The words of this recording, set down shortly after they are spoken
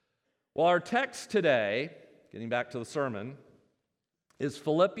Well, our text today, getting back to the sermon, is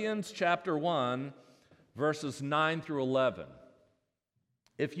Philippians chapter 1, verses 9 through 11.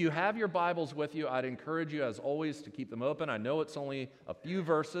 If you have your Bibles with you, I'd encourage you, as always, to keep them open. I know it's only a few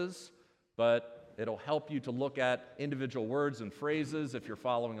verses, but it'll help you to look at individual words and phrases if you're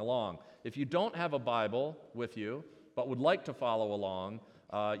following along. If you don't have a Bible with you, but would like to follow along,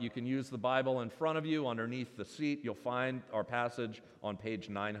 you can use the Bible in front of you underneath the seat. You'll find our passage on page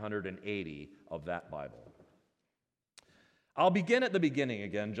 980 of that Bible. I'll begin at the beginning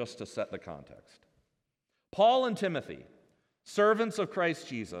again just to set the context. Paul and Timothy, servants of Christ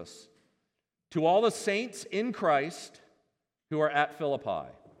Jesus, to all the saints in Christ who are at Philippi,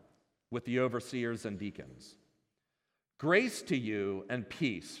 with the overseers and deacons. Grace to you and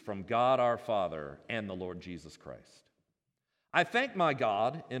peace from God our Father and the Lord Jesus Christ. I thank my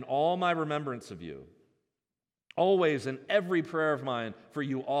God in all my remembrance of you, always in every prayer of mine for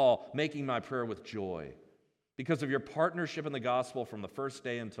you all, making my prayer with joy, because of your partnership in the gospel from the first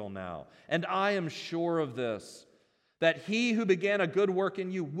day until now. And I am sure of this, that he who began a good work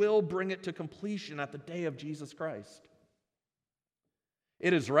in you will bring it to completion at the day of Jesus Christ.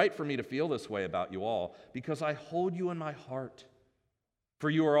 It is right for me to feel this way about you all, because I hold you in my heart, for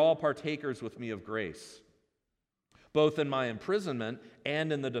you are all partakers with me of grace, both in my imprisonment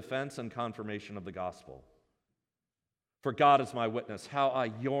and in the defense and confirmation of the gospel. For God is my witness, how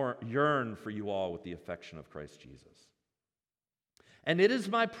I yearn for you all with the affection of Christ Jesus. And it is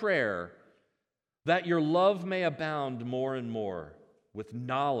my prayer that your love may abound more and more with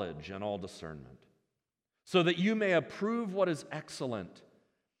knowledge and all discernment, so that you may approve what is excellent,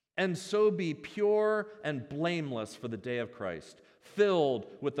 and so be pure and blameless for the day of Christ, filled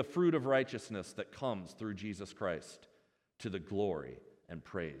with the fruit of righteousness that comes through Jesus Christ, to the glory and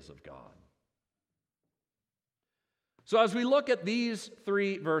praise of God. So as we look at these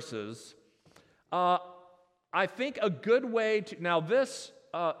three verses, I think a good way to... Now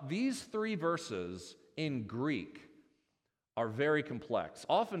these three verses in Greek are very complex.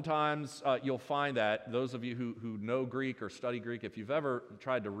 Oftentimes you'll find that, those of you who know Greek or study Greek, if you've ever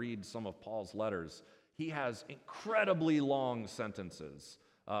tried to read some of Paul's letters, he has incredibly long sentences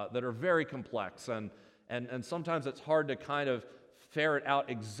that are very complex, and sometimes it's hard to kind of ferret out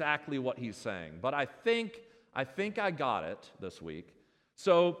exactly what he's saying. But I think I got it this week.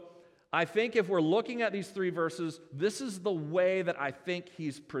 So I think if we're looking at these three verses, this is the way that I think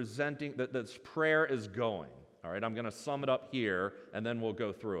he's presenting, that this prayer is going. All right, I'm going to sum it up here, and then we'll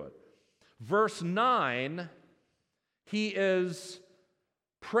go through it. Verse 9, he is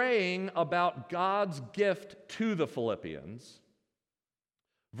praying about God's gift to the Philippians.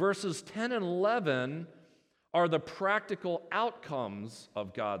 Verses 10 and 11 are the practical outcomes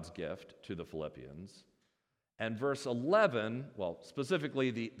of God's gift to the Philippians. And verse 11, well,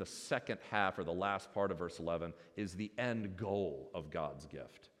 specifically the second half or the last part of verse 11, is the end goal of God's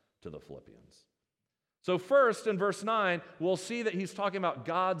gift to the Philippians. So first, in verse 9, we'll see that he's talking about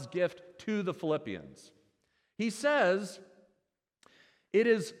God's gift to the Philippians. He says, "It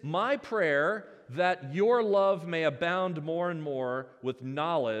is my prayer that your love may abound more and more with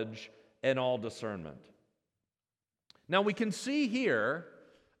knowledge and all discernment." Now we can see here,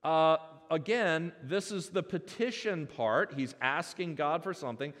 again, this is the petition part. He's asking God for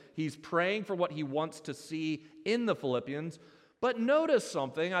something. He's praying for what he wants to see in the Philippians. But notice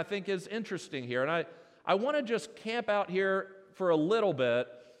something I think is interesting here. And I want to just camp out here for a little bit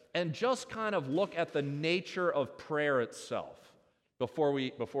and just kind of look at the nature of prayer itself before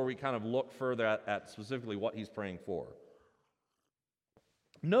we kind of look further at specifically what he's praying for.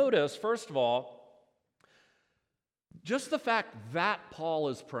 Notice, first of all, just the fact that Paul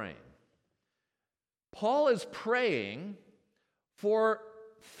is praying. Paul is praying for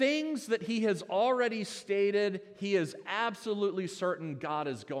things that he has already stated he is absolutely certain God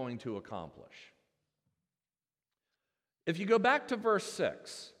is going to accomplish. If you go back to verse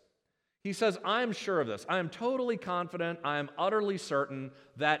 6, he says, "I am sure of this. I am totally confident, I am utterly certain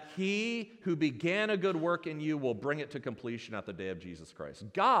that he who began a good work in you will bring it to completion at the day of Jesus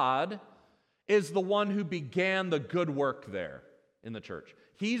Christ." God is the one who began the good work there in the church.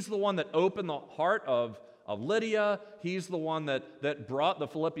 He's the one that opened the heart of Lydia. He's the one that brought the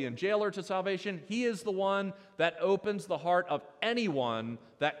Philippian jailer to salvation. He is the one that opens the heart of anyone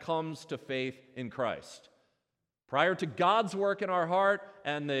that comes to faith in Christ. Prior to God's work in our heart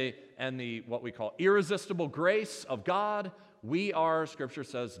and the what we call irresistible grace of God, we are, Scripture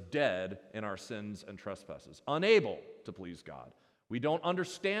says, dead in our sins and trespasses, unable to please God. We don't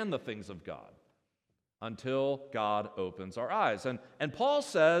understand the things of God until God opens our eyes. And Paul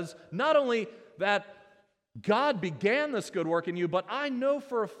says not only that God began this good work in you, but I know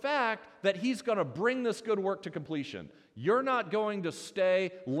for a fact that He's going to bring this good work to completion. You're not going to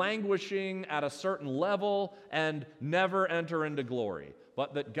stay languishing at a certain level and never enter into glory,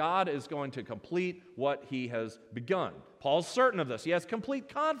 but that God is going to complete what He has begun. Paul's certain of this. He has complete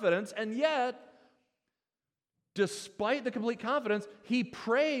confidence, and yet, despite the complete confidence, he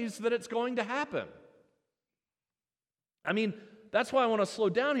prays that it's going to happen. I mean, that's why I want to slow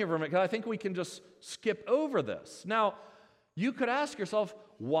down here for a minute, because I think we can just skip over this. Now, you could ask yourself,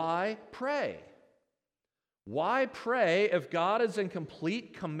 why pray? Why pray if God is in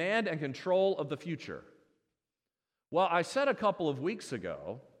complete command and control of the future? Well, I said a couple of weeks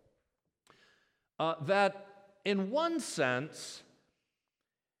ago that in one sense,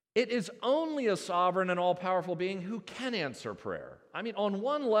 it is only a sovereign and all-powerful being who can answer prayer. I mean, on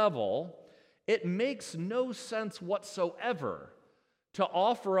one level, it makes no sense whatsoever to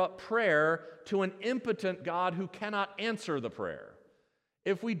offer up prayer to an impotent God who cannot answer the prayer.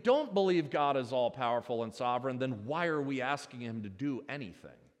 If we don't believe God is all-powerful and sovereign, then why are we asking Him to do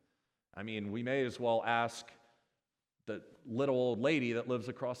anything? I mean, we may as well ask the little old lady that lives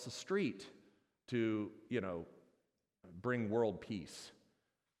across the street to, bring world peace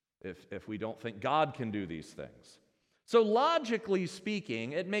if we don't think God can do these things. So logically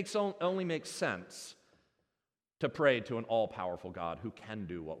speaking, it only makes sense to pray to an all-powerful God who can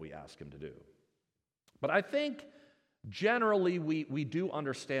do what we ask Him to do. But I think generally we do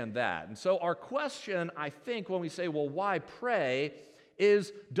understand that. And so our question, I think, when we say, well, why pray,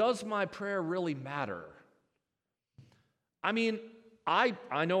 is, does my prayer really matter? I mean,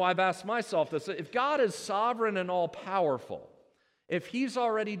 I know I've asked myself this. If God is sovereign and all-powerful, if He's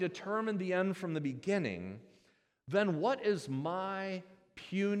already determined the end from the beginning, then what is my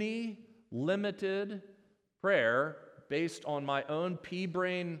puny, limited prayer based on my own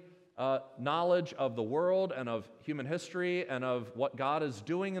pea-brain knowledge of the world and of human history and of what God is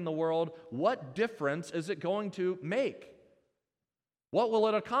doing in the world? What difference is it going to make? What will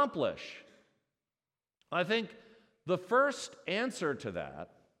it accomplish? I think the first answer to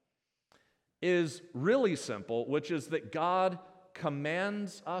that is really simple, which is that God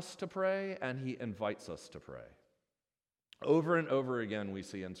commands us to pray and He invites us to pray. Over and over again, we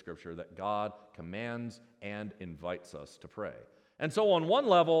see in Scripture that God commands and invites us to pray. And so on one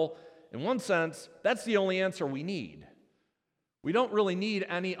level, in one sense, that's the only answer we need. We don't really need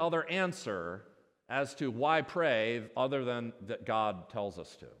any other answer as to why pray other than that God tells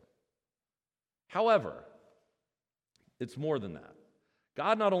us to. However, it's more than that.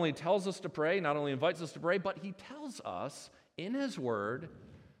 God not only tells us to pray, not only invites us to pray, but He tells us in His Word,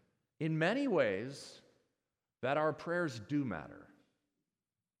 in many ways, that our prayers do matter.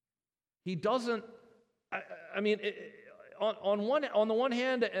 He doesn't, on the one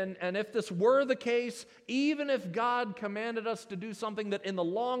hand, and if this were the case, even if God commanded us to do something that in the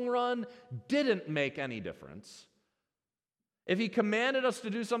long run didn't make any difference, if He commanded us to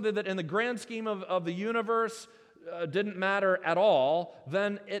do something that in the grand scheme of the universe didn't matter at all,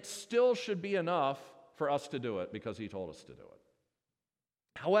 then it still should be enough for us to do it because He told us to do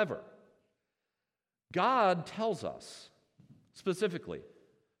it. However, God tells us specifically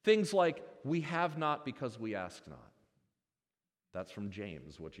things like, we have not because we ask not. That's from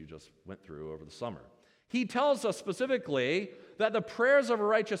James, which you just went through over the summer. He tells us specifically that the prayers of a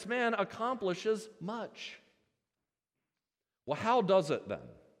righteous man accomplishes much. Well, how does it then?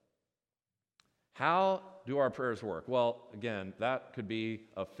 How do our prayers work? Well, again, that could be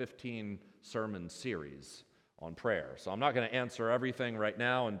a 15-sermon series on prayer. So I'm not going to answer everything right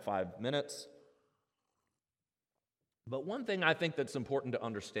now in 5 minutes. But one thing I think that's important to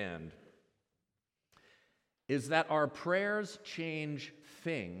understand is that our prayers change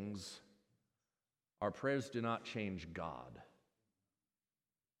things. Our prayers do not change God.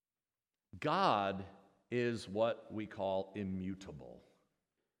 God is what we call immutable.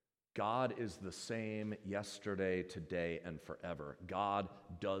 God is the same yesterday, today, and forever. God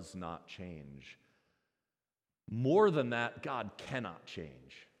does not change. More than that, God cannot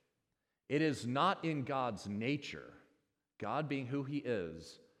change. It is not in God's nature, God being who He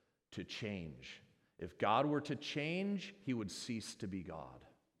is, to change. If God were to change, He would cease to be God.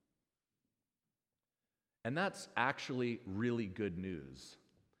 And that's actually really good news.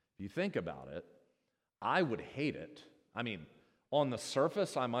 If you think about it, I would hate it. I mean, on the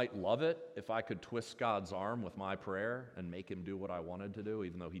surface, I might love it if I could twist God's arm with my prayer and make Him do what I wanted to do,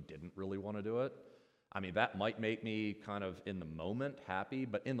 even though He didn't really want to do it. I mean, that might make me kind of in the moment happy,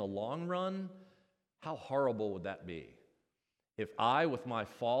 but in the long run, how horrible would that be? If I, with my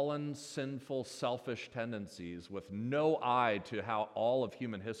fallen, sinful, selfish tendencies, with no eye to how all of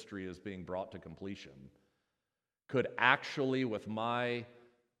human history is being brought to completion, could actually, with my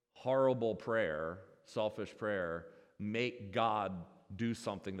horrible prayer, selfish prayer, make God do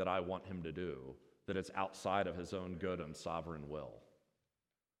something that I want him to do, that it's outside of his own good and sovereign will.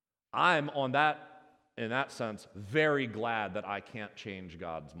 I'm in that sense, very glad that I can't change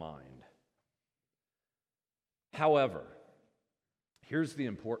God's mind. However, here's the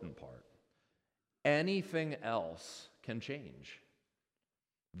important part. Anything else can change.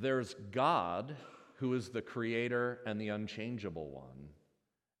 There's God, who is the creator and the unchangeable one,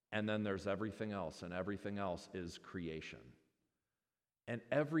 and then there's everything else, and everything else is creation. And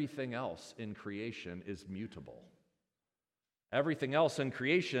everything else in creation is mutable. Everything else in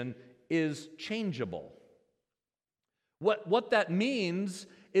creation is changeable. What that means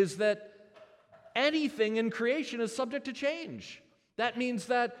is that anything in creation is subject to change. That means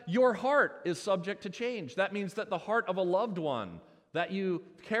that your heart is subject to change. That means that the heart of a loved one that you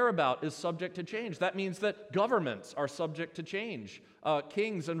care about is subject to change. That means that governments are subject to change.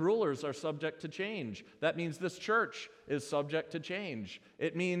 Kings and rulers are subject to change. That means this church is subject to change.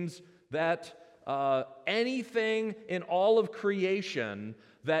 It means that anything in all of creation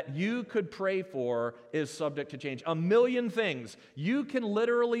that you could pray for is subject to change. A million things. You can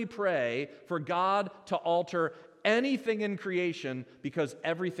literally pray for God to alter anything in creation because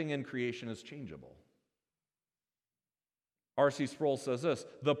everything in creation is changeable. R.C. Sproul says this: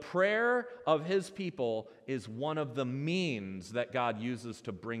 the prayer of his people is one of the means that God uses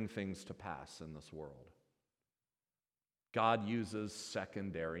to bring things to pass in this world. God uses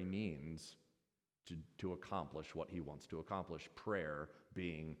secondary means to accomplish what he wants to accomplish, prayer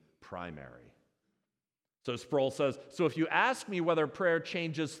being primary. So Sproul says, so if you ask me whether prayer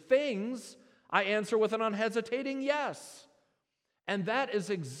changes things, I answer with an unhesitating yes. And that is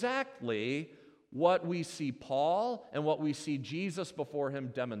exactly what we see Paul and what we see Jesus before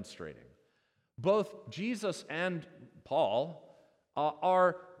him demonstrating. Both Jesus and Paul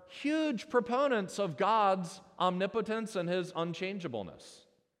are huge proponents of God's omnipotence and his unchangeableness.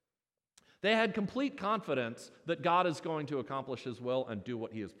 They had complete confidence that God is going to accomplish his will and do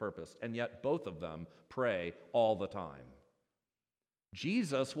what he has purposed, and yet both of them pray all the time.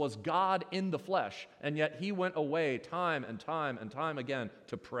 Jesus was God in the flesh, and yet he went away time and time and time again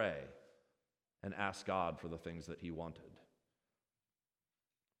to pray and ask God for the things that he wanted.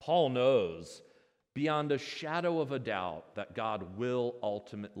 Paul knows beyond a shadow of a doubt that God will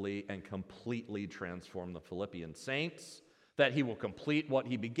ultimately and completely transform the Philippian saints, that he will complete what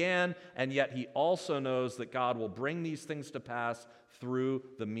he began, and yet he also knows that God will bring these things to pass through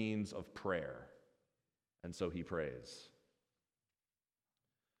the means of prayer. And so he prays.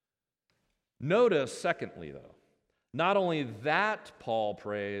 Notice, secondly, though, not only that Paul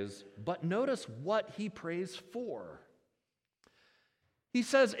prays, but notice what he prays for. He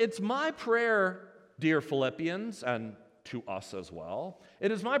says, it's my prayer, dear Philippians, and to us as well,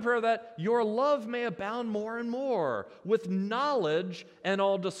 it is my prayer that your love may abound more and more with knowledge and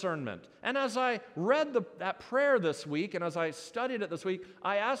all discernment. And as I read that prayer this week, and as I studied it this week,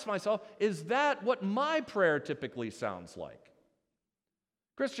 I asked myself, is that what my prayer typically sounds like?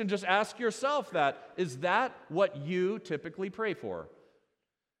 Christian, just ask yourself that. Is that what you typically pray for?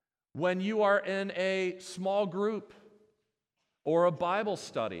 When you are in a small group or a Bible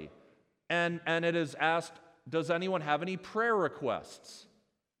study, and it is asked, does anyone have any prayer requests?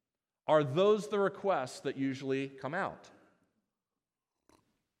 Are those the requests that usually come out?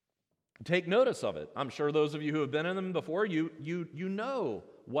 Take notice of it. I'm sure those of you who have been in them before, you know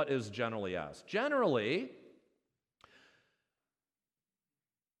what is generally asked. Generally,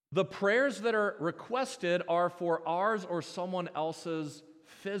 the prayers that are requested are for ours or someone else's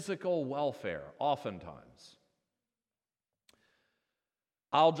physical welfare, oftentimes.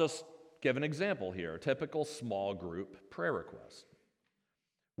 I'll just give an example here, a typical small group prayer request.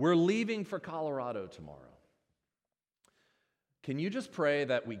 We're leaving for Colorado tomorrow. Can you just pray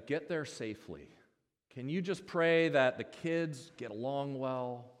that we get there safely? Can you just pray that the kids get along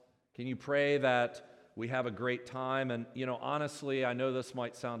well? Can you pray that we have a great time? And, honestly, I know this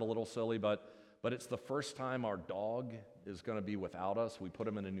might sound a little silly, but it's the first time our dog is going to be without us. We put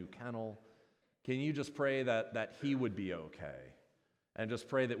him in a new kennel. Can you just pray that he would be okay? And just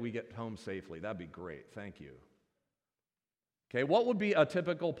pray that we get home safely. That'd be great. Thank you. Okay, what would be a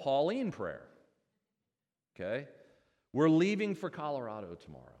typical Pauline prayer? Okay, we're leaving for Colorado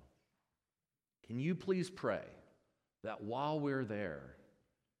tomorrow. Can you please pray that while we're there,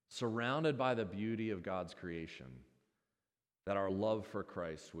 surrounded by the beauty of God's creation, that our love for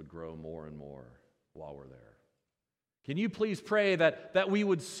Christ would grow more and more while we're there? Can you please pray that we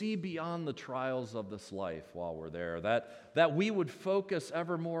would see beyond the trials of this life while we're there, that we would focus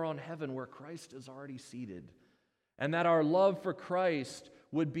ever more on heaven where Christ is already seated, and that our love for Christ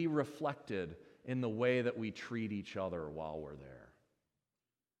would be reflected in the way that we treat each other while we're there.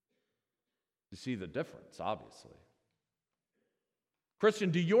 You see the difference, obviously.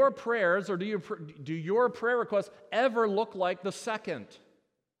 Christian, do your prayers or do your prayer requests ever look like the second?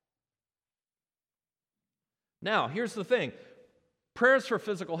 Now, here's the thing. Prayers for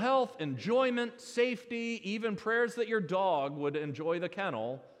physical health, enjoyment, safety, even prayers that your dog would enjoy the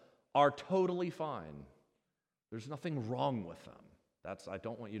kennel are totally fine. There's nothing wrong with them. I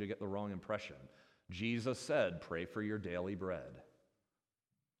don't want you to get the wrong impression. Jesus said, pray for your daily bread.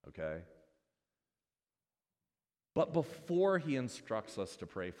 Okay? But before he instructs us to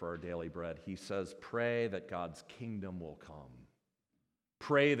pray for our daily bread, he says, pray that God's kingdom will come.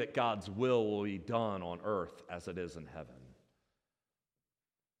 Pray that God's will be done on earth as it is in heaven.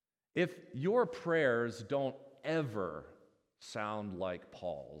 If your prayers don't ever sound like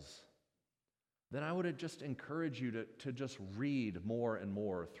Paul's, then I would just encourage you to just read more and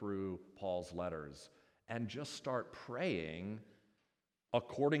more through Paul's letters and just start praying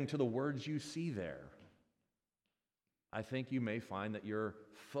according to the words you see there. I think you may find that your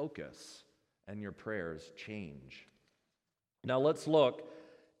focus and your prayers change. Now let's look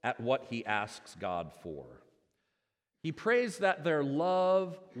at what he asks God for. He prays that their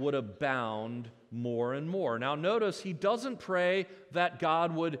love would abound more and more. Now notice he doesn't pray that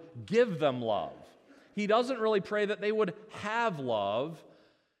God would give them love. He doesn't really pray that they would have love.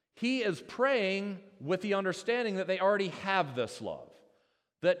 He is praying with the understanding that they already have this love.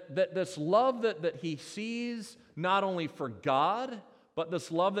 That this love that he sees not only for God, but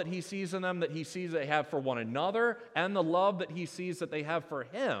this love that he sees in them, that he sees they have for one another, and the love that he sees that they have for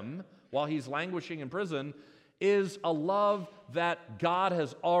him while he's languishing in prison, is a love that God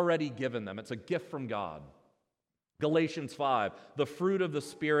has already given them. It's a gift from God. Galatians 5, the fruit of the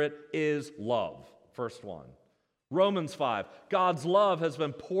Spirit is love, first one. Romans 5, God's love has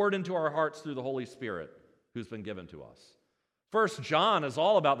been poured into our hearts through the Holy Spirit who's been given to us. 1 John is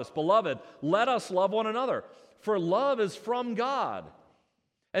all about this. Beloved, let us love one another, for love is from God.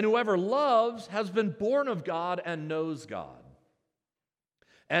 And whoever loves has been born of God and knows God.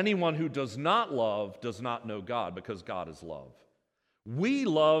 Anyone who does not love does not know God, because God is love. We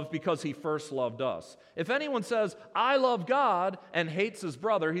love because he first loved us. If anyone says, I love God, and hates his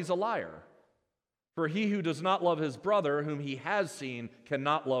brother, he's a liar. For he who does not love his brother, whom he has seen,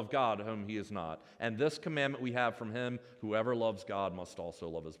 cannot love God, whom he is not. And this commandment we have from him, whoever loves God must also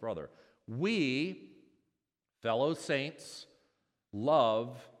love his brother. We, fellow saints,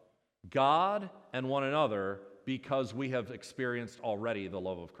 love God and one another because we have experienced already the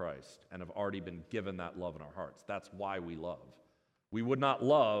love of Christ and have already been given that love in our hearts. That's why we love. We would not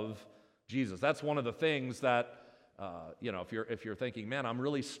love Jesus. That's one of the things that, if you're thinking, man, I'm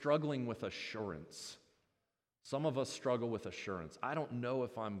really struggling with assurance. Some of us struggle with assurance. I don't know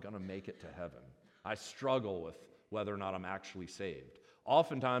if I'm going to make it to heaven. I struggle with whether or not I'm actually saved.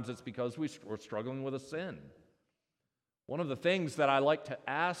 Oftentimes it's because we're struggling with a sin. One of the things that I like to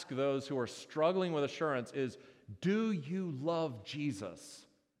ask those who are struggling with assurance is, do you love Jesus?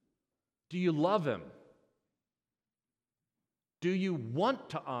 Do you love him? Do you want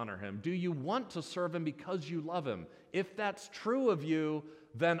to honor him? Do you want to serve him because you love him? If that's true of you,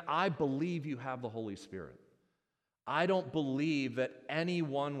 then I believe you have the Holy Spirit. I don't believe that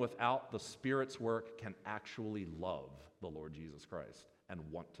anyone without the Spirit's work can actually love the Lord Jesus Christ and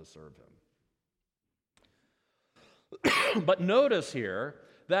want to serve him. But notice here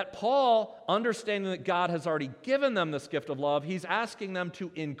that Paul, understanding that God has already given them this gift of love, he's asking them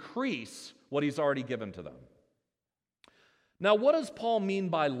to increase what he's already given to them. Now, what does Paul mean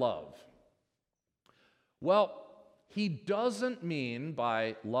by love? Well, he doesn't mean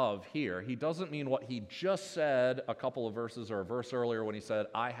by love here, he doesn't mean what he just said a couple of verses or a verse earlier when he said,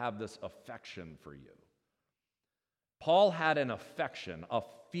 I have this affection for you. Paul had an affection, a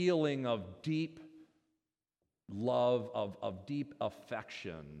feeling of deep love, of deep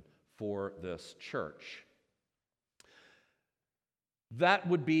affection for this church. That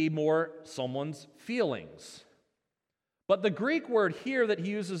would be more someone's feelings. But the Greek word here that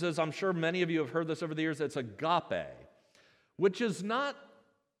he uses, as I'm sure many of you have heard this over the years, it's agape, which is not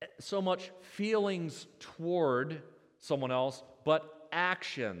so much feelings toward someone else, but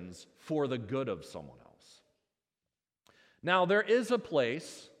actions for the good of someone else. Now, there is a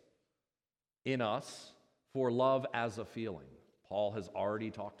place in us for love as a feeling. Paul has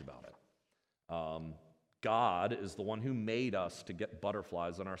already talked about it. God is the one who made us to get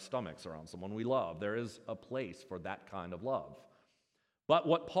butterflies in our stomachs around someone we love. There is a place for that kind of love. But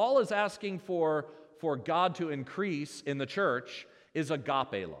what Paul is asking for God to increase in the church is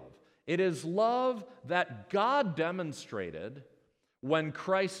agape love. It is love that God demonstrated when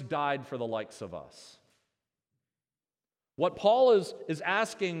Christ died for the likes of us. What Paul is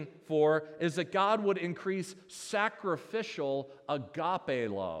asking for is that God would increase sacrificial agape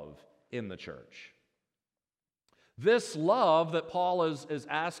love in the church. This love that Paul is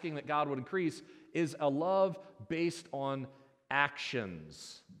asking that God would increase is a love based on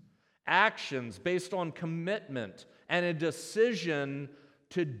actions. Actions based on commitment and a decision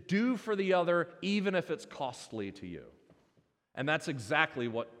to do for the other even if it's costly to you. And that's exactly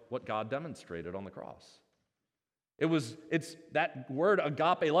what God demonstrated on the cross. It's that word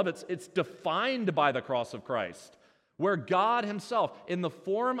agape love, it's defined by the cross of Christ, where God himself, in the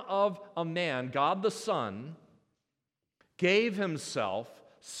form of a man, God the Son, gave himself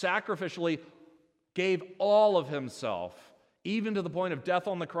sacrificially, gave all of himself, even to the point of death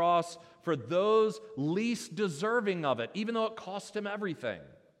on the cross, for those least deserving of it, even though it cost him everything.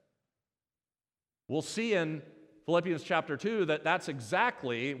 We'll see in Philippians chapter 2 that that's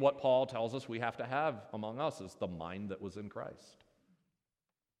exactly what Paul tells us we have to have among us, is the mind that was in Christ.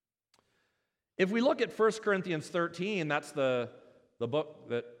 If we look at 1 Corinthians 13, that's the book,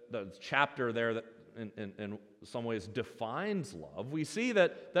 the chapter there that in some ways defines love. We see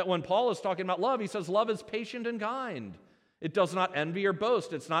that when Paul is talking about love, he says love is patient and kind. It does not envy or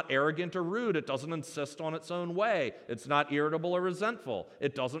boast. It's not arrogant or rude. It doesn't insist on its own way. It's not irritable or resentful.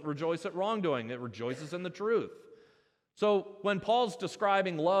 It doesn't rejoice at wrongdoing. It rejoices in the truth. So when Paul's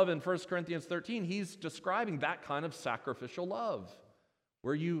describing love in 1 Corinthians 13, he's describing that kind of sacrificial love,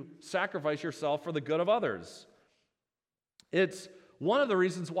 where you sacrifice yourself for the good of others. It's one of the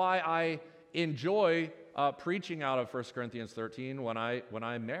reasons why I enjoy preaching out of 1 Corinthians 13 when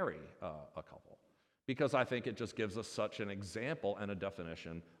I marry a couple, because I think it just gives us such an example and a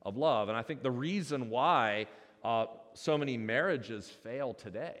definition of love. And I think the reason why so many marriages fail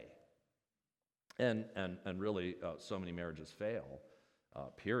today, and really so many marriages fail,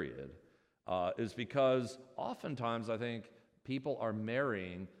 period, is because oftentimes I think people are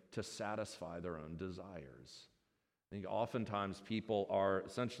marrying to satisfy their own desires. I think oftentimes people are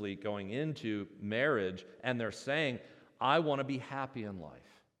essentially going into marriage and they're saying, I want to be happy in life.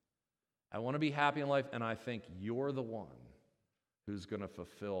 I want to be happy in life, and I think you're the one who's going to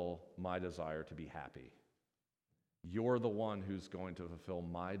fulfill my desire to be happy. You're the one who's going to fulfill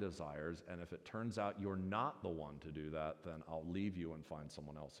my desires, and if it turns out you're not the one to do that, then I'll leave you and find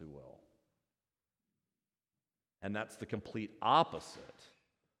someone else who will. And that's the complete opposite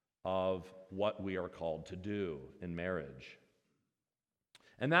of what we are called to do in marriage.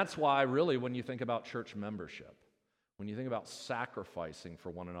 And that's why, really, when you think about church membership, when you think about sacrificing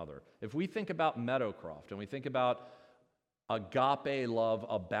for one another, if we think about Meadowcroft and we think about agape love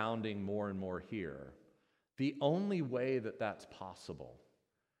abounding more and more here, the only way that that's possible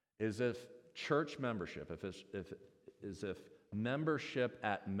is if church membership, if membership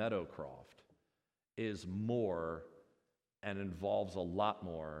at Meadowcroft is more and involves a lot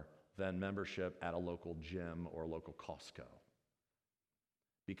more than membership at a local gym or a local Costco.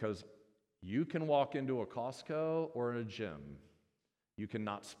 Because you can walk into a Costco or in a gym, you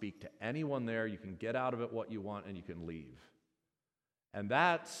cannot speak to anyone there, you can get out of it what you want, and you can leave. And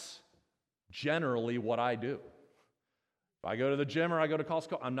that's generally what I do. If I go to the gym or I go to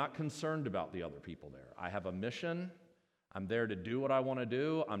Costco, I'm not concerned about the other people there. I have a mission. I'm there to do what I want to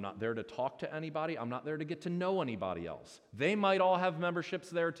do. I'm not there to talk to anybody. I'm not there to get to know anybody else. They might all have memberships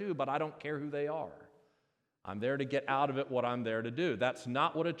there too, but I don't care who they are. I'm there to get out of it what I'm there to do. That's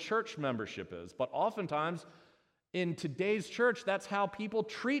not what a church membership is. But oftentimes, in today's church, that's how people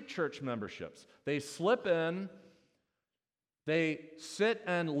treat church memberships. They slip in, they sit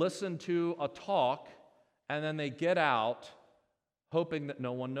and listen to a talk, and then they get out hoping that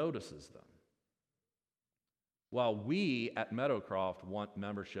no one notices them. While we at Meadowcroft want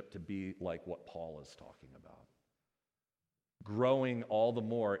membership to be like what Paul is talking about. Growing all the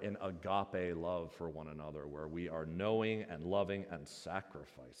more in agape love for one another, where we are knowing and loving and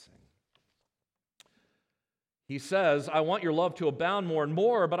sacrificing. He says, I want your love to abound more and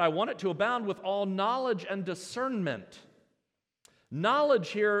more, but I want it to abound with all knowledge and discernment. Knowledge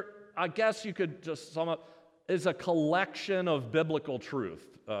here, I guess you could just sum up, is a collection of biblical truth,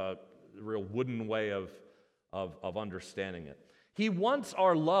 a real wooden way of understanding it. He wants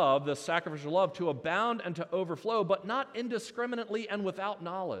our love, the sacrificial love, to abound and to overflow, but not indiscriminately and without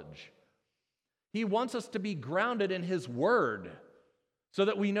knowledge. He wants us to be grounded in His Word so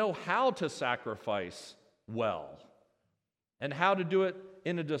that we know how to sacrifice well and how to do it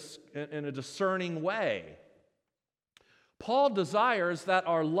in a discerning way. Paul desires that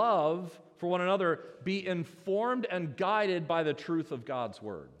our love for one another be informed and guided by the truth of God's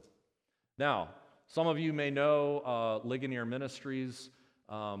Word. Now, some of you may know Ligonier Ministries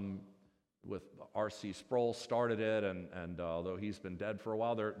with R.C. Sproul started it, and although he's been dead for a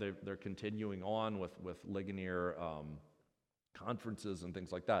while, they're continuing on with Ligonier conferences and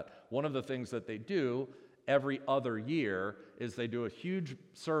things like that. One of the things that they do every other year is they do a huge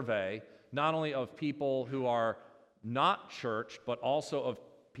survey, not only of people who are not church, but also of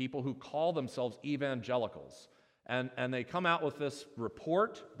people who call themselves evangelicals. And they come out with this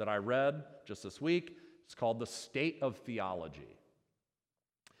report that I read just this week. It's called The State of Theology.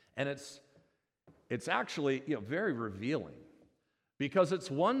 And it's actually very revealing, because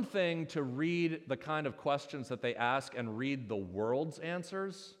it's one thing to read the kind of questions that they ask and read the world's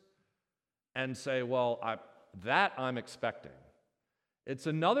answers and say, well, I'm expecting. It's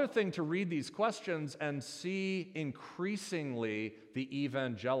another thing to read these questions and see increasingly the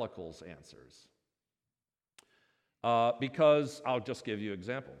evangelicals' answers. Because I'll just give you an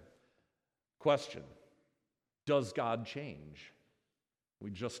example. Question: does God change? We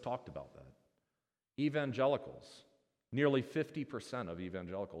just talked about that. Evangelicals, nearly 50% of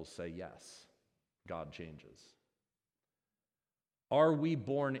evangelicals say yes, God changes. Are we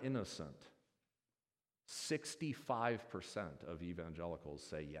born innocent? 65% of evangelicals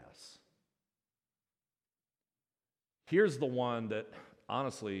say yes. Here's the one that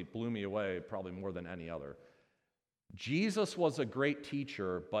honestly blew me away probably more than any other. Jesus was a great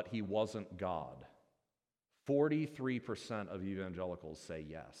teacher, but he wasn't God. 43% of evangelicals say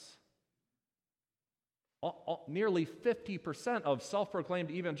yes. Nearly 50% of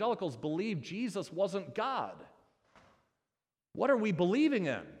self-proclaimed evangelicals believe Jesus wasn't God. What are we believing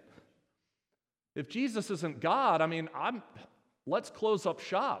in? If Jesus isn't God, let's close up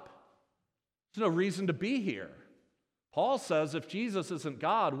shop. There's no reason to be here. Paul says if Jesus isn't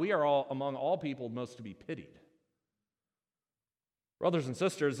God, we are all among all people most to be pitied. Brothers and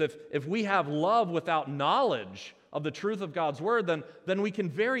sisters, if we have love without knowledge of the truth of God's word, then we can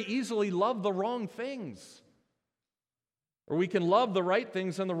very easily love the wrong things. Or we can love the right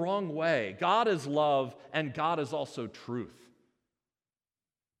things in the wrong way. God is love, and God is also truth.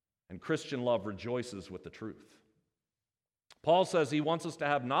 And Christian love rejoices with the truth. Paul says he wants us to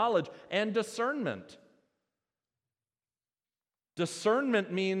have knowledge and discernment.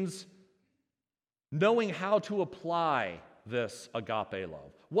 Discernment means knowing how to apply this agape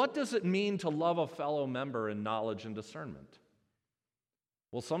love. What does it mean to love a fellow member in knowledge and discernment?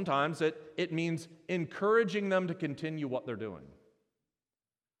 Well, sometimes it means encouraging them to continue what they're doing.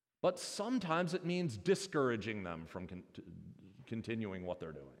 But sometimes it means discouraging them from continuing what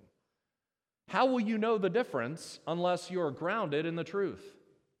they're doing. How will you know the difference unless you're grounded in the truth?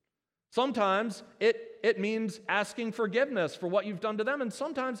 Sometimes it means asking forgiveness for what you've done to them, and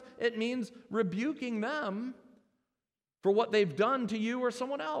sometimes it means rebuking them for what they've done to you or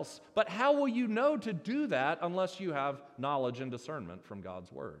someone else. But how will you know to do that unless you have knowledge and discernment from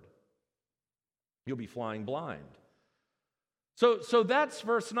God's word? You'll be flying blind. So that's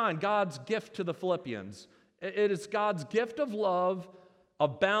verse 9, God's gift to the Philippians. It is God's gift of love,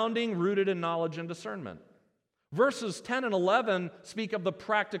 abounding, rooted in knowledge and discernment. Verses 10 and 11 speak of the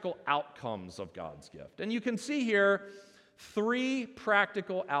practical outcomes of God's gift. And you can see here 3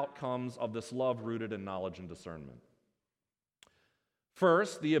 practical outcomes of this love rooted in knowledge and discernment.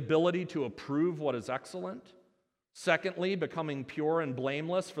 First, the ability to approve what is excellent. Secondly, becoming pure and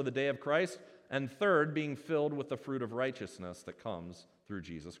blameless for the day of Christ. And third, being filled with the fruit of righteousness that comes through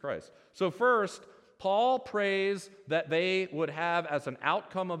Jesus Christ. So first, Paul prays that they would have as an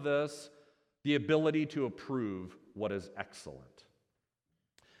outcome of this the ability to approve what is excellent.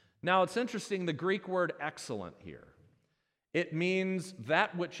 Now, it's interesting, the Greek word excellent here. It means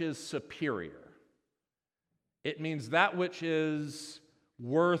that which is superior. It means that which is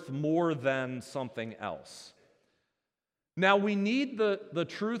worth more than something else. Now, we need the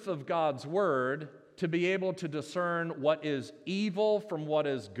truth of God's word to be able to discern what is evil from what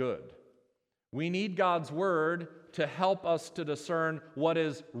is good. We need God's word to help us to discern what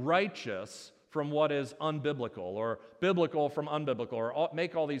is righteous from what is unbiblical, or biblical from unbiblical, or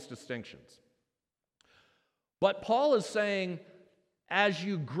make all these distinctions. But Paul is saying, as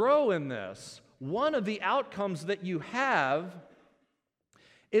you grow in this, one of the outcomes that you have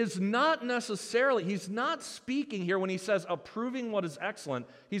is not necessarily, he's not speaking here when he says approving what is excellent,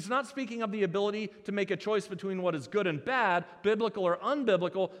 he's not speaking of the ability to make a choice between what is good and bad, biblical or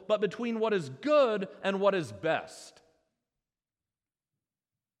unbiblical, but between what is good and what is best.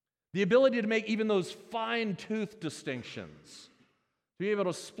 The ability to make even those fine-tooth distinctions, to be able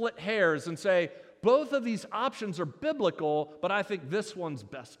to split hairs and say, both of these options are biblical, but I think this one's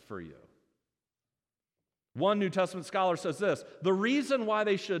best for you. One New Testament scholar says this: the reason why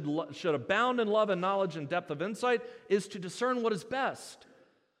they should abound in love and knowledge and depth of insight is to discern what is best.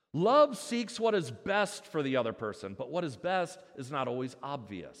 Love seeks what is best for the other person, but what is best is not always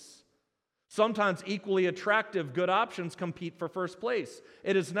obvious. Sometimes equally attractive good options compete for first place.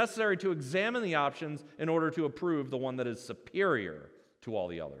 It is necessary to examine the options in order to approve the one that is superior to all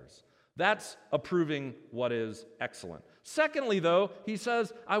the others. That's approving what is excellent. Secondly, though, he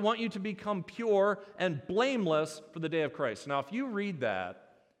says, I want you to become pure and blameless for the day of Christ. Now, if you read that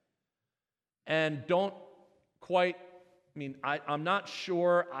and don't quite, I'm not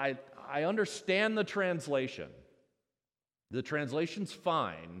sure, I understand the translation. The translation's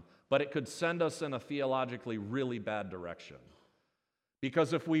fine, but it could send us in a theologically really bad direction.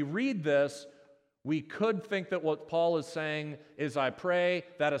 Because if we read this, we could think that what Paul is saying is, I pray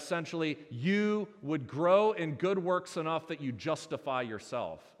that essentially you would grow in good works enough that you justify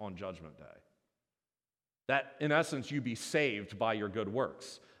yourself on Judgment Day. That, in essence, you be saved by your good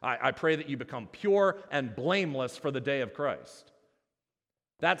works. I pray that you become pure and blameless for the day of Christ.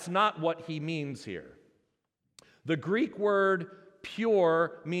 That's not what he means here. The Greek word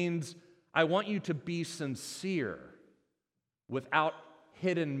pure means, I want you to be sincere without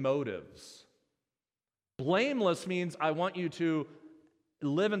hidden motives. Blameless means I want you to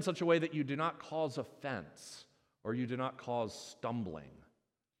live in such a way that you do not cause offense or you do not cause stumbling.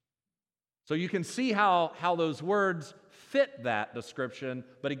 So you can see how those words fit that description,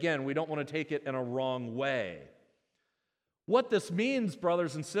 but again, we don't want to take it in a wrong way. What this means,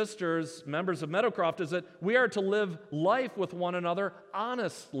 brothers and sisters, members of Meadowcroft, is that we are to live life with one another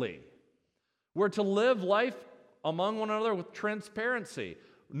honestly. We're to live life among one another with transparency,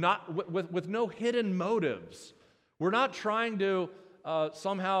 not with no hidden motives. We're not trying to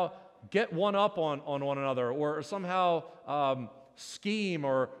somehow get one up on one another or somehow scheme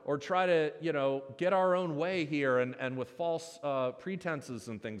or try to get our own way here and with false pretenses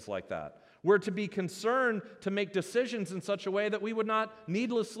and things like that. We're to be concerned to make decisions in such a way that we would not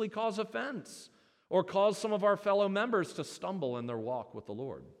needlessly cause offense or cause some of our fellow members to stumble in their walk with the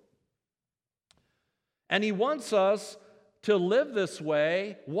Lord. And he wants us to live this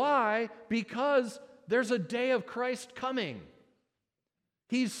way. Why? Because there's a day of Christ coming.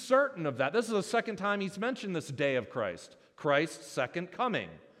 He's certain of that. This is the second time he's mentioned this day of Christ, Christ's second coming.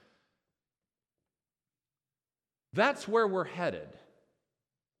 That's where we're headed.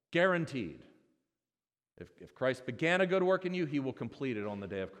 Guaranteed. If Christ began a good work in you, he will complete it on the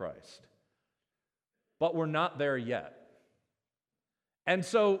day of Christ. But we're not there yet. And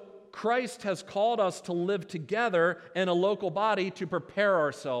so Christ has called us to live together in a local body to prepare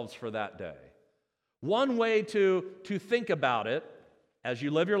ourselves for that day. One way to think about it as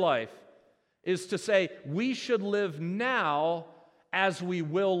you live your life is to say, we should live now as we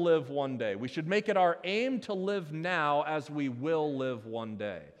will live one day. We should make it our aim to live now as we will live one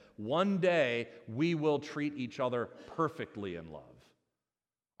day. One day, we will treat each other perfectly in love.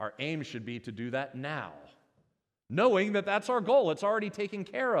 Our aim should be to do that now, knowing that that's our goal. It's already taken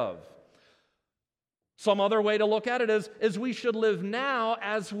care of. Some other way to look at it is we should live now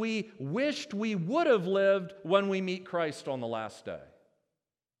as we wished we would have lived when we meet Christ on the last day.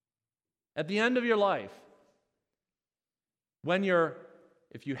 At the end of your life,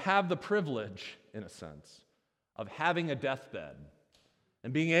 if you have the privilege, in a sense, of having a deathbed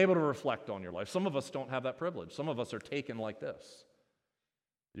and being able to reflect on your life. Some of us don't have that privilege. Some of us are taken like this.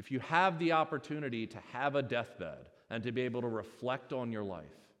 If you have the opportunity to have a deathbed and to be able to reflect on your life,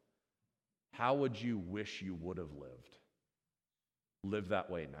 how would you wish you would have lived? Live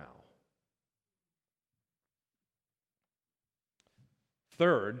that way now.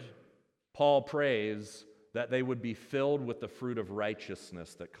 Third, Paul prays that they would be filled with the fruit of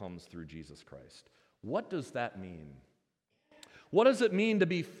righteousness that comes through Jesus Christ. What does that mean? What does it mean to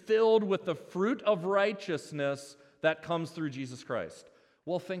be filled with the fruit of righteousness that comes through Jesus Christ?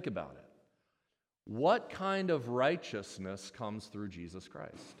 Well, think about it. What kind of righteousness comes through Jesus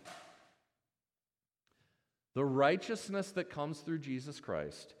Christ? The righteousness that comes through Jesus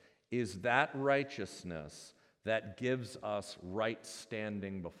Christ is that righteousness that gives us right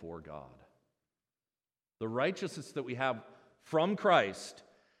standing before God. The righteousness that we have from Christ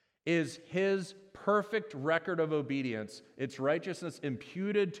is his perfect record of obedience. It's righteousness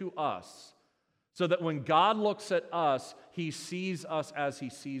imputed to us so that when God looks at us, he sees us as he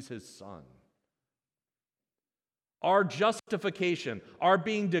sees his Son. Our justification, our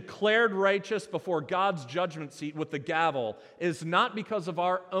being declared righteous before God's judgment seat with the gavel, is not because of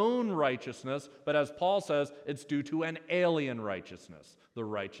our own righteousness, but as Paul says, it's due to an alien righteousness, the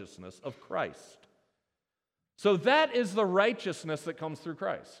righteousness of Christ. So that is the righteousness that comes through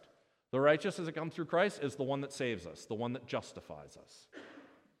Christ. The righteousness that comes through Christ is the one that saves us, the one that justifies us.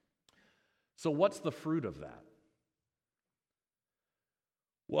 So what's the fruit of that?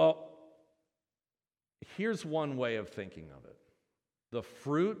 Well, here's one way of thinking of it. The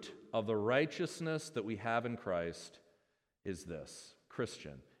fruit of the righteousness that we have in Christ is this.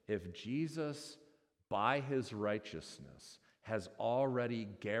 Christian, if Jesus, by his righteousness, has already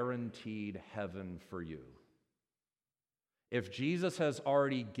guaranteed heaven for you, if Jesus has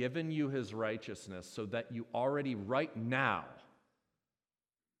already given you his righteousness so that you already right now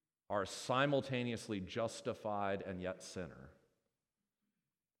are simultaneously justified and yet sinner,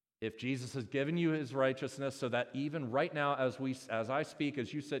 if Jesus has given you his righteousness so that even right now as I speak,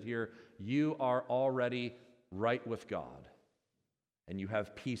 as you sit here, you are already right with God and you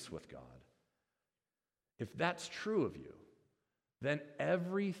have peace with God. If that's true of you, then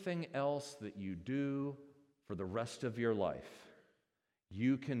everything else that you do for the rest of your life,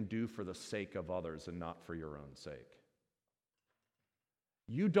 you can do for the sake of others and not for your own sake.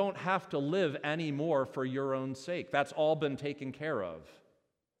 You don't have to live anymore for your own sake. That's all been taken care of.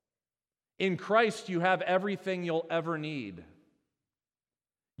 In Christ, you have everything you'll ever need.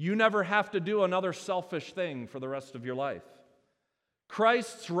 You never have to do another selfish thing for the rest of your life.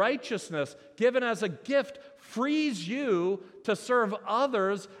 Christ's righteousness, given as a gift, frees you to serve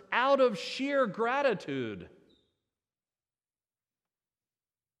others out of sheer gratitude.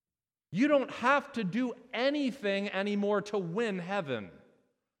 You don't have to do anything anymore to win heaven.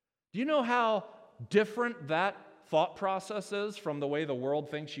 Do you know how different that thought process is from the way the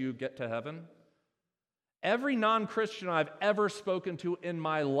world thinks you get to heaven? Every non-Christian I've ever spoken to in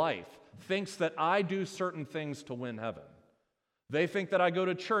my life thinks that I do certain things to win heaven. They think that I go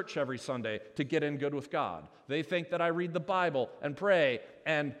to church every Sunday to get in good with God. They think that I read the Bible and pray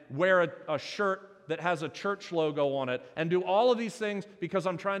and wear a shirt that has a church logo on it and do all of these things because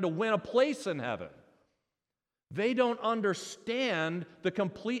I'm trying to win a place in heaven. They don't understand the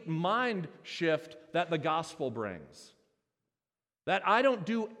complete mind shift that the gospel brings. That I don't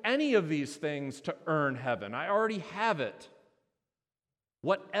do any of these things to earn heaven. I already have it.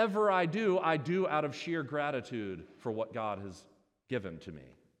 Whatever I do out of sheer gratitude for what God has given to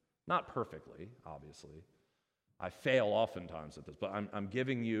me. Not perfectly, obviously. I fail oftentimes at this, but I'm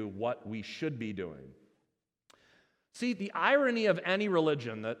giving you what we should be doing. See, the irony of any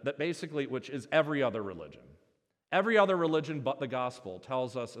religion that basically, which is every other religion but the gospel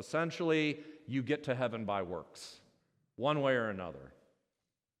tells us essentially you get to heaven by works, one way or another.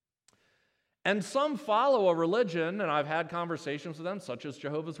 And some follow a religion, and I've had conversations with them, such as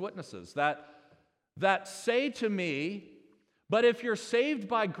Jehovah's Witnesses, that say to me, but if you're saved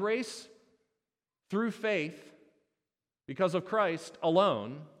by grace through faith, because of Christ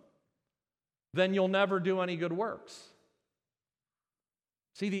alone, then you'll never do any good works.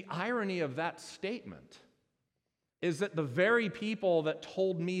 See, the irony of that statement is that the very people that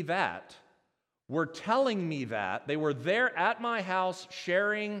told me that were telling me that. They were there at my house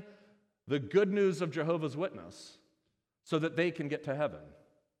sharing the good news of Jehovah's Witness so that they can get to heaven.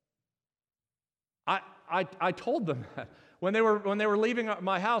 I told them that. When they were leaving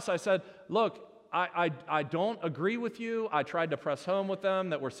my house, I said, look, I don't agree with you. I tried to press home with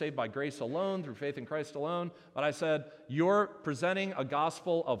them that we're saved by grace alone, through faith in Christ alone. But I said, you're presenting a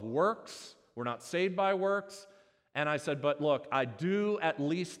gospel of works. We're not saved by works. And I said, but look, I do at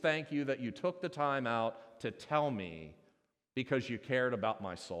least thank you that you took the time out to tell me because you cared about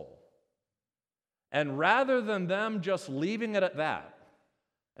my soul. And rather than them just leaving it at that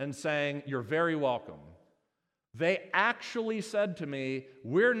and saying, you're very welcome, they actually said to me,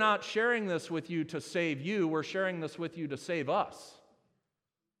 we're not sharing this with you to save you, we're sharing this with you to save us.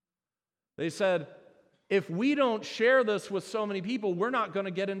 They said, if we don't share this with so many people, we're not going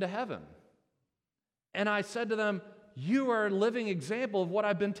to get into heaven. And I said to them, you are a living example of what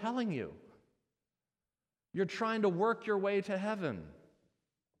I've been telling you. You're trying to work your way to heaven.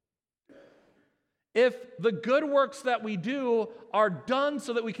 If the good works that we do are done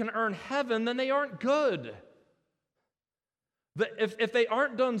so that we can earn heaven, then they aren't good. If they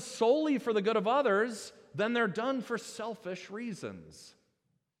aren't done solely for the good of others, then they're done for selfish reasons.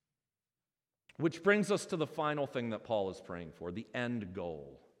 Which brings us to the final thing that Paul is praying for, the end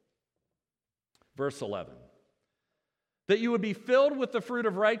goal. Verse 11. That you would be filled with the fruit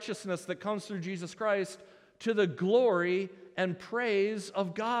of righteousness that comes through Jesus Christ to the glory and praise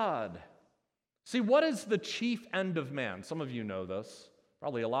of God. See, what is the chief end of man? Some of you know this,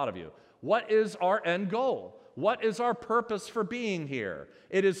 probably a lot of you. What is our end goal? What is our purpose for being here?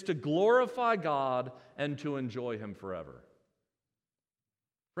 It is to glorify God and to enjoy Him forever.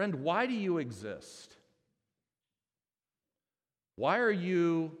 Friend, why do you exist? Why are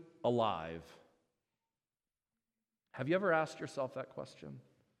you alive? Have you ever asked yourself that question?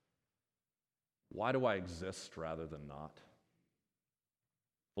 Why do I exist rather than not?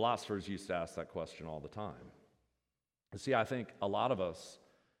 Philosophers used to ask that question all the time. You see, I think a lot of us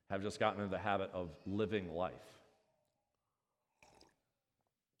have just gotten into the habit of living life.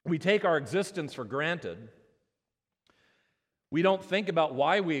 We take our existence for granted. We don't think about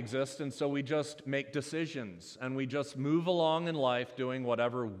why we exist, and so we just make decisions, and we just move along in life doing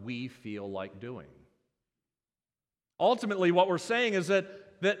whatever we feel like doing. Ultimately, what we're saying is that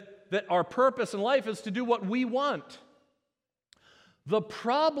our purpose in life is to do what we want. The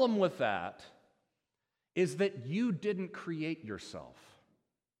problem with that is that you didn't create yourself.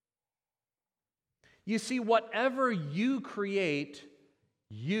 You see, whatever you create,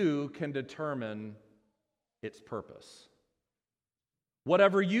 you can determine its purpose.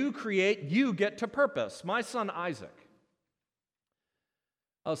 Whatever you create, you get to purpose. My son Isaac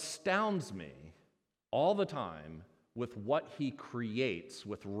astounds me all the time with what he creates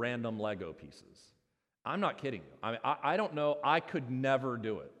with random Lego pieces. I'm not kidding you. I don't know. I could never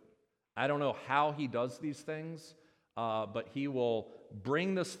do it. I don't know how he does these things, but he will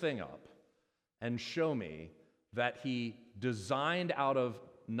bring this thing up and show me that he designed out of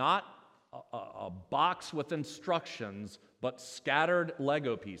not a box with instructions, but scattered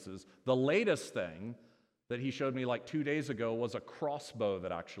Lego pieces. The latest thing that he showed me like 2 days ago was a crossbow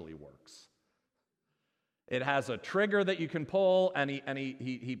that actually works. It has a trigger that you can pull, and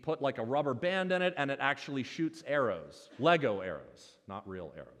he put like a rubber band in it, and it actually shoots arrows, Lego arrows, not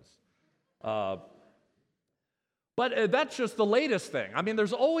real arrows. But that's just the latest thing. I mean,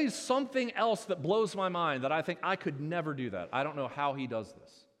 there's always something else that blows my mind that I think I could never do that. I don't know how he does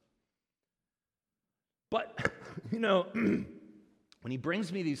this. But, when he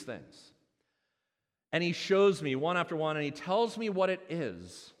brings me these things, and he shows me one after one, and he tells me what it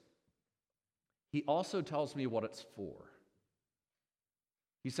is, he also tells me what it's for.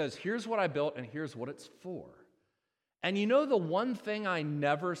 He says, here's what I built, and here's what it's for. And you know the one thing I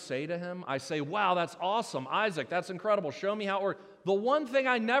never say to him? I say, wow, that's awesome, Isaac, that's incredible, show me how it works. The one thing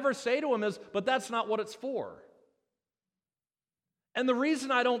I never say to him is, but that's not what it's for. And the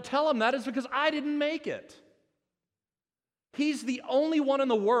reason I don't tell him that is because I didn't make it. He's the only one in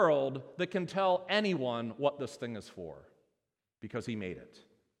the world that can tell anyone what this thing is for, because he made it.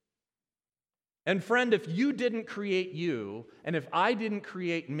 And friend, if you didn't create you, and if I didn't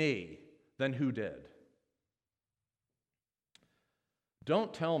create me, then who did?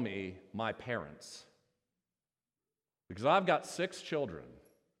 Don't tell me my parents, because I've got 6 children,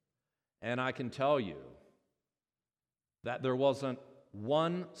 and I can tell you that there wasn't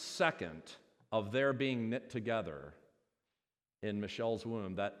 1 second of their being knit together in Michelle's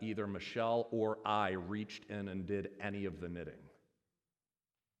womb that either Michelle or I reached in and did any of the knitting.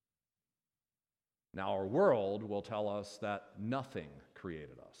 Now, our world will tell us that nothing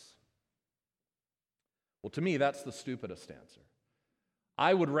created us. Well, to me, that's the stupidest answer.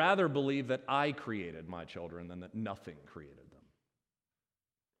 I would rather believe that I created my children than that nothing created them.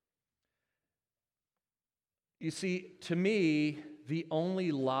 You see, to me, the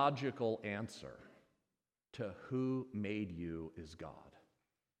only logical answer to who made you is God.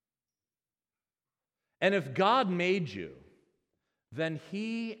 And if God made you, then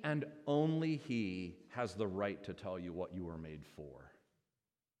He and only He has the right to tell you what you were made for.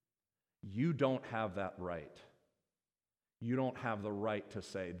 You don't have that right. You don't have the right to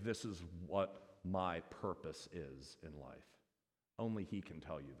say, this is what my purpose is in life. Only He can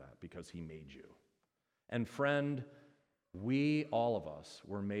tell you that because He made you. And friend, we, all of us,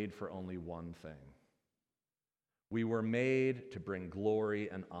 were made for only one thing. We were made to bring glory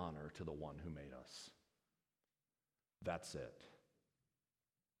and honor to the one who made us. That's it.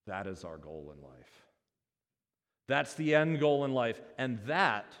 That is our goal in life. That's the end goal in life. And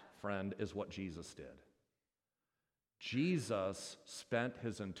that, friend, is what Jesus did. Jesus spent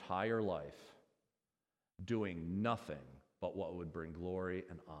His entire life doing nothing but what would bring glory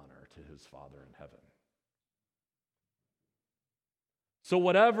and honor to His Father in heaven. So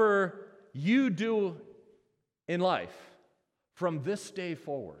whatever you do in life, from this day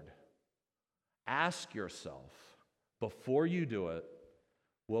forward, ask yourself, before you do it,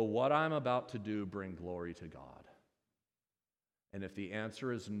 will what I'm about to do bring glory to God? And if the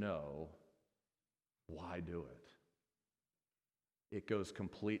answer is no, why do it? It goes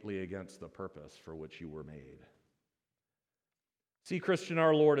completely against the purpose for which you were made. See, Christian,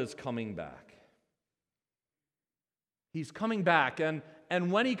 our Lord is coming back. He's coming back,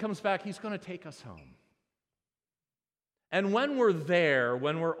 and when He comes back, He's going to take us home. And when we're there,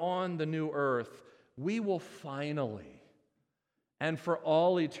 when we're on the new earth, we will finally and for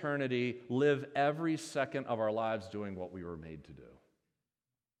all eternity live every second of our lives doing what we were made to do.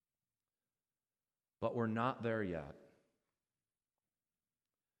 But we're not there yet.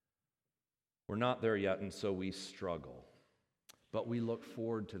 We're not there yet, and so we struggle. But we look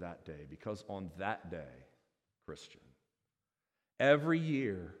forward to that day, because on that day, Christian, every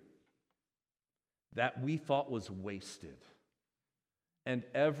year that we thought was wasted, and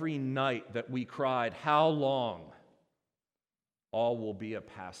every night that we cried, "How long?" all will be a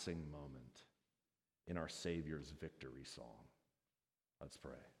passing moment in our Savior's victory song. Let's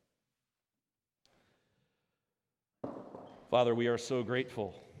pray. Father, we are so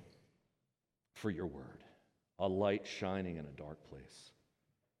grateful for your word, a light shining in a dark place.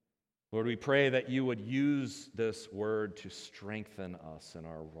 Lord, we pray that you would use this word to strengthen us in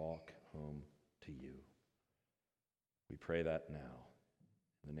our walk home to you. We pray that now.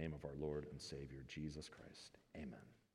 In the name of our Lord and Savior, Jesus Christ. Amen.